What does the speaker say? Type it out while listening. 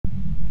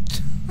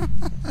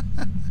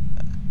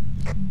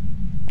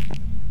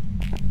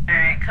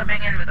Alright,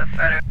 coming in with a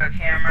photo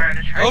camera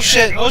to try Oh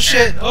shit, oh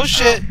shit, oh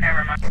shit! Oh,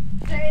 never mind.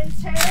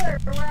 James Taylor,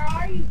 where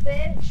are you,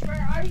 bitch?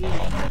 Where are you,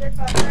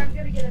 motherfucker? I'm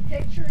gonna get a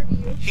picture of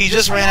you. He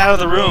just ran out of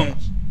the room.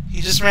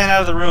 He just ran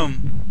out of the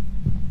room.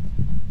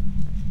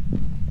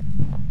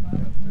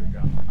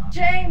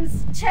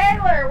 James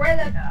Taylor, where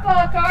the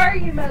fuck are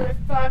you,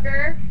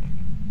 motherfucker?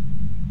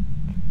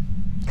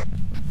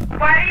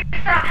 Why did you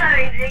stop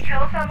hunting? Did he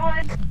kill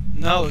someone?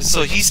 No,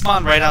 so he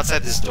spawned right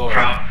outside this door.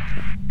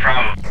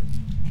 Probably.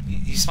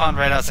 He spawned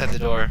right outside the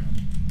door.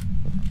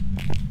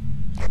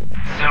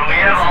 So we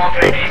have all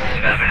 3 pieces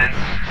of evidence,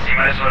 so you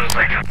might as well just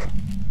like...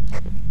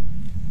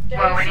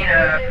 Well, we need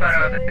a photo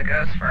of the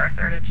ghost for our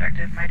third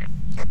objective, my dear.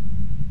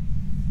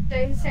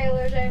 James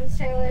Taylor, James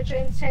Taylor,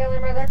 James Taylor,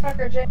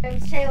 motherfucker,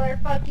 James Taylor,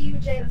 fuck you,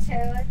 James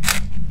Taylor.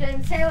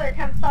 James Taylor,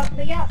 come fuck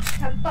me up,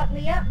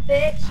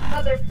 bitch.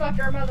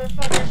 Motherfucker,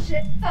 motherfucker,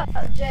 shit, fuck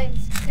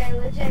James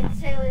Taylor, James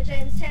Taylor,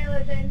 James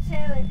Taylor, James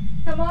Taylor.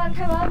 Come on,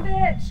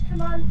 bitch.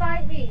 Come on,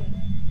 fight me.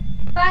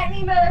 Fight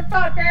me,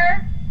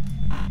 motherfucker.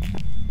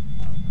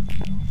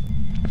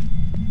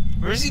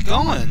 Where's he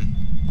going?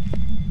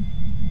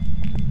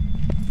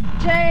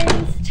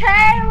 James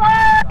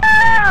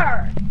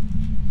Taylor!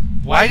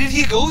 Why did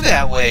he go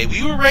that way?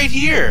 We were right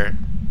here.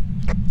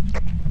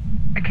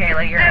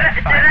 Mikayla, you're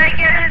did I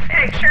get his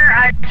picture?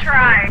 I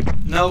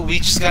tried. No, we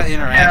just got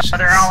interactions. No,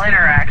 they're all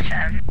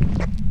interactions.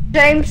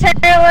 James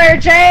Taylor!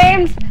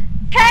 James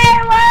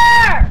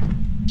Taylor!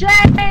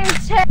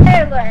 James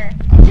Taylor!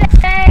 James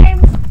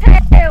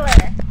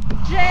Taylor!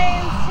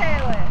 James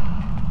Taylor!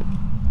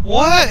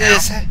 What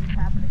is...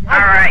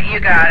 Alright, you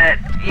got it.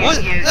 You know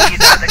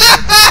the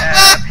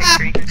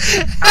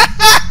picture.